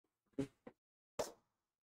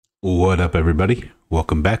What up, everybody?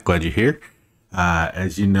 Welcome back. Glad you're here.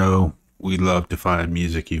 As you know, we love to find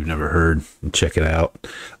music you've never heard and check it out.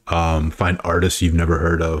 Find artists you've never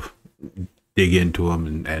heard of, dig into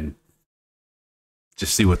them, and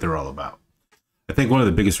just see what they're all about. I think one of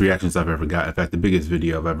the biggest reactions I've ever got, in fact, the biggest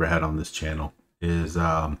video I've ever had on this channel is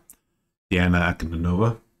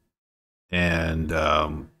Ankudinova,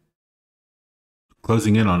 and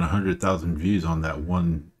closing in on 100,000 views on that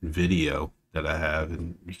one video that I have,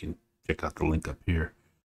 and you can check out the link up here.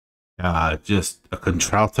 Just a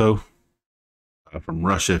contralto from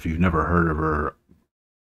Russia. If you've never heard of her,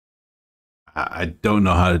 I don't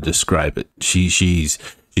know how to describe it. She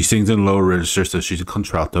sings in lower register, so she's a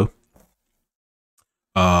contralto.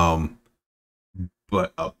 But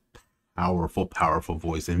a powerful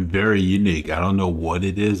voice, and very unique. I don't know what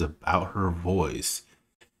it is about her voice.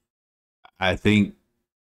 I think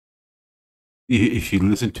if you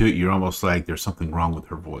listen to it, you're almost like there's something wrong with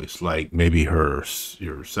her voice. Like maybe your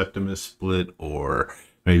septum is split, or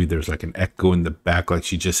maybe there's like an echo in the back. Like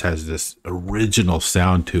she just has this original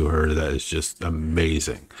sound to her that is just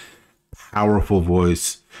amazing. Powerful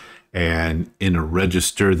voice, and in a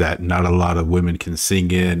register that not a lot of women can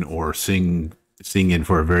sing in, or sing in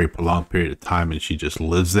for a very prolonged period of time, and she just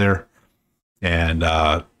lives there. And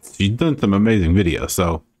she's done some amazing videos.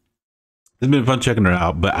 So it's been fun checking her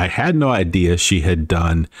out, but I had no idea she had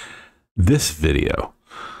done this video,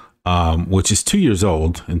 which is 2 years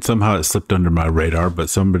old, and somehow it slipped under my radar.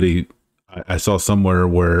 But I saw somewhere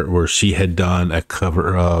where she had done a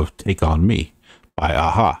cover of "Take on Me" by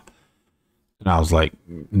Aha, and I was like,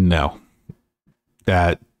 no,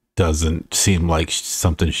 that doesn't seem like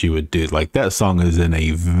something she would do. Like, that song is in a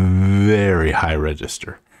very high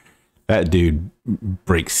register. That dude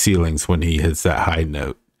breaks ceilings when he hits that high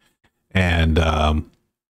note. And I'm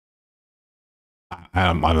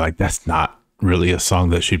like, that's not really a song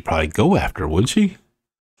that she'd probably go after, would she?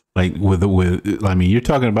 Like I mean, you're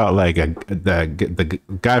talking about like the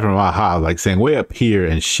guy from Aha, like saying way up here,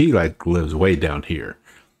 and she like lives way down here.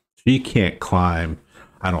 She can't climb.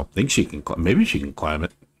 I don't think she can climb. Maybe she can climb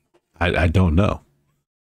it. I don't know.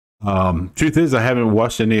 Truth is, I haven't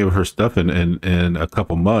watched any of her stuff in a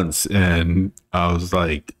couple months, and I was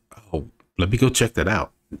like, oh, let me go check that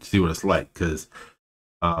out. See what it's like, because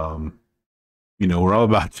you know, we're all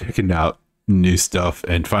about checking out new stuff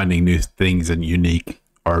and finding new things and unique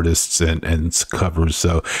artists and covers.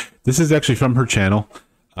 So this is actually from her channel.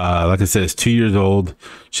 Like I said, it's 2 years old.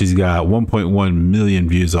 She's got 1.1 million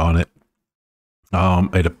views on it.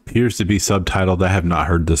 It appears to be subtitled. I have not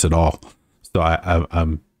heard this at all, so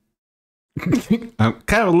I'm I'm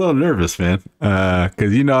kind of a little nervous, man,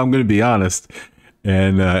 because you know, I'm going to be honest.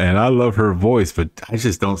 And I love her voice, but I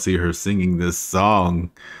just don't see her singing this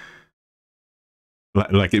song.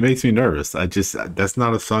 Like, it makes me nervous. That's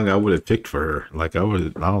not a song I would have picked for her. Like, I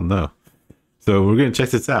don't know. So we're gonna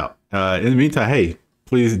check this out. In the meantime, hey,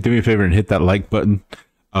 please do me a favor and hit that like button.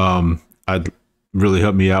 I'd really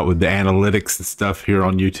help me out with the analytics and stuff here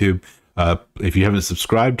on YouTube. If you haven't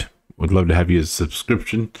subscribed, would love to have you as a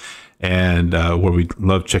subscription. And where we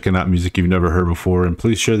love checking out music you've never heard before. And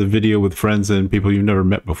please share the video with friends and people you've never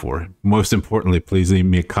met before. Most importantly, please leave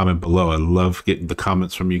me a comment below. I love getting the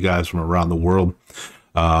comments from you guys from around the world,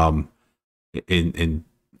 in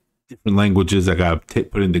different languages. I got to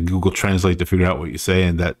put into Google Translate to figure out what you say,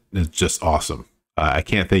 and that is just awesome. I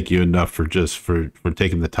can't thank you enough for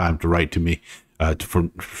taking the time to write to me. For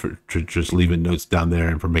just leaving notes down there,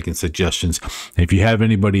 and for making suggestions. If you have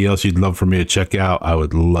anybody else you'd love for me to check out, I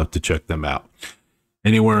would love to check them out.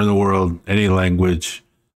 Anywhere in the world, any language.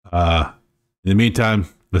 In the meantime,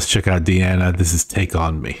 let's check out Deanna. This is "Take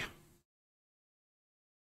on Me."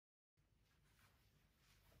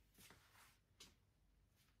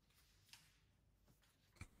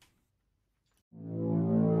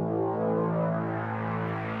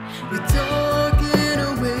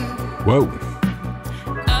 Whoa.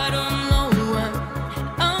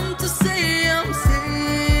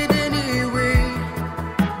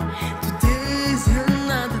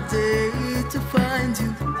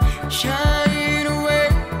 Shine away.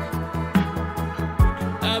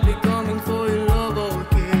 I'll be coming for your love,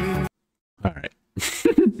 okay. All right.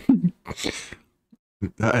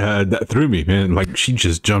 That threw me, man. Like, she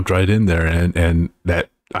just jumped right in there, and that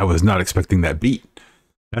I was not expecting that beat.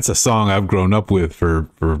 That's a song I've grown up with for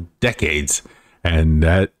decades, and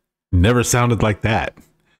that never sounded like that.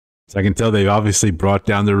 So I can tell they obviously brought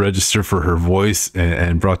down the register for her voice,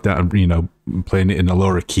 and brought down, you know, playing it in a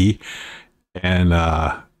lower key. And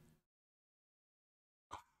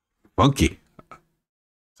funky.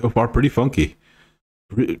 So far, pretty funky.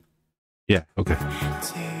 Yeah, okay.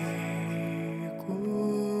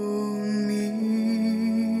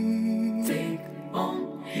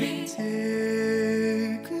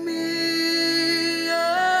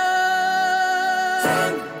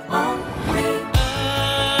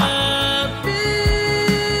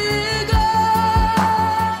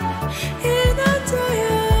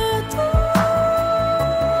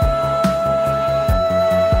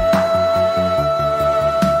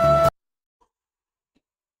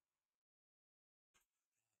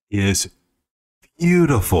 is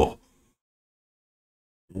beautiful.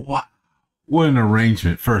 Wow. What an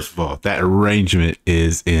arrangement. First of all, that arrangement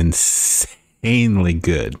is insanely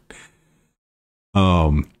good.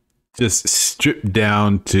 Just stripped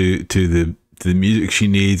down to the music she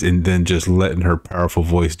needs, and then just letting her powerful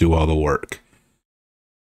voice do all the work.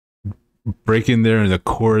 Breaking there in the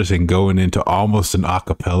chorus and going into almost an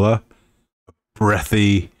acapella,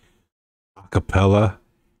 breathy acapella,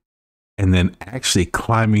 and then actually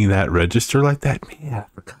climbing that register like that. Man, I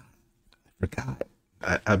forgot.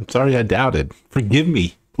 I'm sorry I doubted. Forgive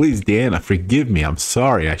me. Please, Deanna, forgive me. I'm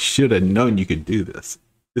sorry. I should have known you could do this.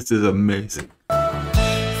 This is amazing.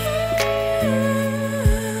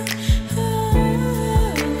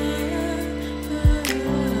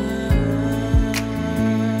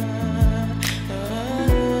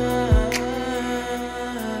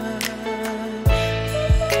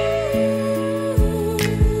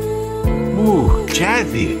 Ooh,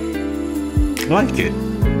 jazzy. I like it.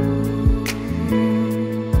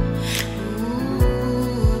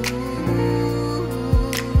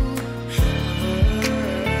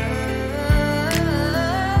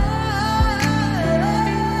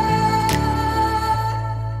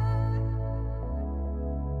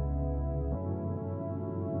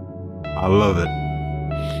 I love it.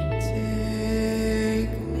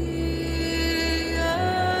 Take me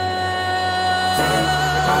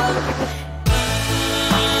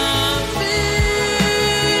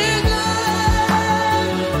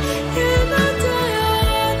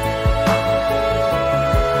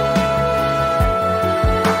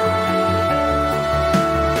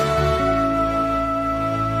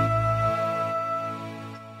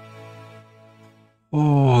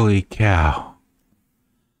Holy cow.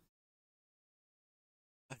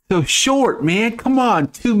 So short, man. Come on,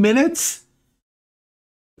 2 minutes.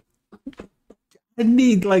 I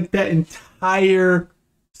need like that entire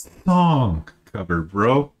song covered,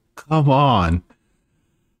 bro. Come on.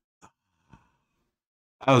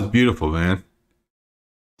 That was beautiful, man.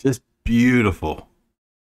 Just beautiful.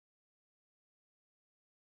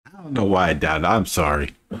 I don't know why I doubted. I'm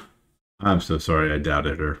sorry. I'm so sorry I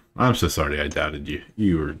doubted her. I'm so sorry I doubted you.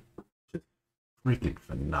 You were just freaking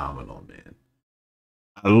phenomenal, man.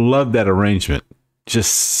 I love that arrangement.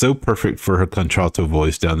 Just so perfect for her contralto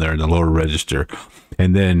voice down there in the lower register.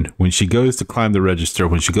 And then when she goes to climb the register,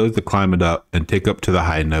 when she goes to climb it up and take up to the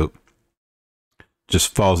high note,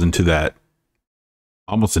 just falls into that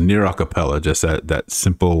almost a near a cappella, just that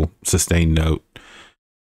simple sustained note,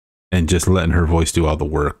 and just letting her voice do all the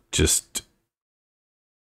work. Just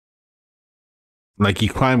like you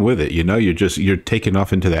climb with it, you know, you're taking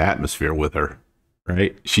off into the atmosphere with her.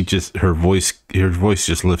 Right? Her voice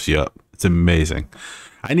just lifts you up. It's amazing.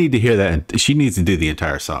 I need to hear that. And she needs to do the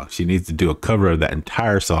entire song. She needs to do a cover of that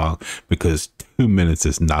entire song, because 2 minutes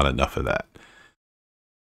is not enough of that.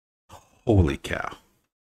 Holy cow.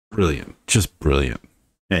 Brilliant. Just brilliant.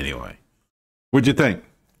 Anyway, what'd you think?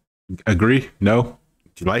 Agree? No?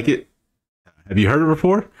 Did you like it? Have you heard it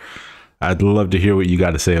before? I'd love to hear what you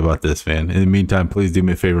got to say about this, man. In the meantime, please do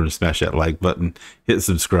me a favor and smash that like button, hit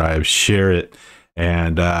subscribe, share it,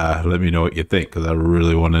 and let me know what you think, because I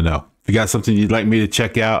really want to know. If you got something you'd like me to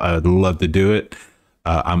check out, I'd love to do it.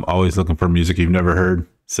 I'm always looking for music you've never heard,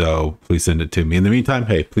 so please send it to me. In the meantime,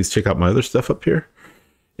 hey, please check out my other stuff up here,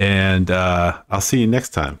 and I'll see you next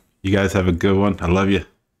time. You guys have a good one. I love you.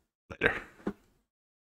 Later.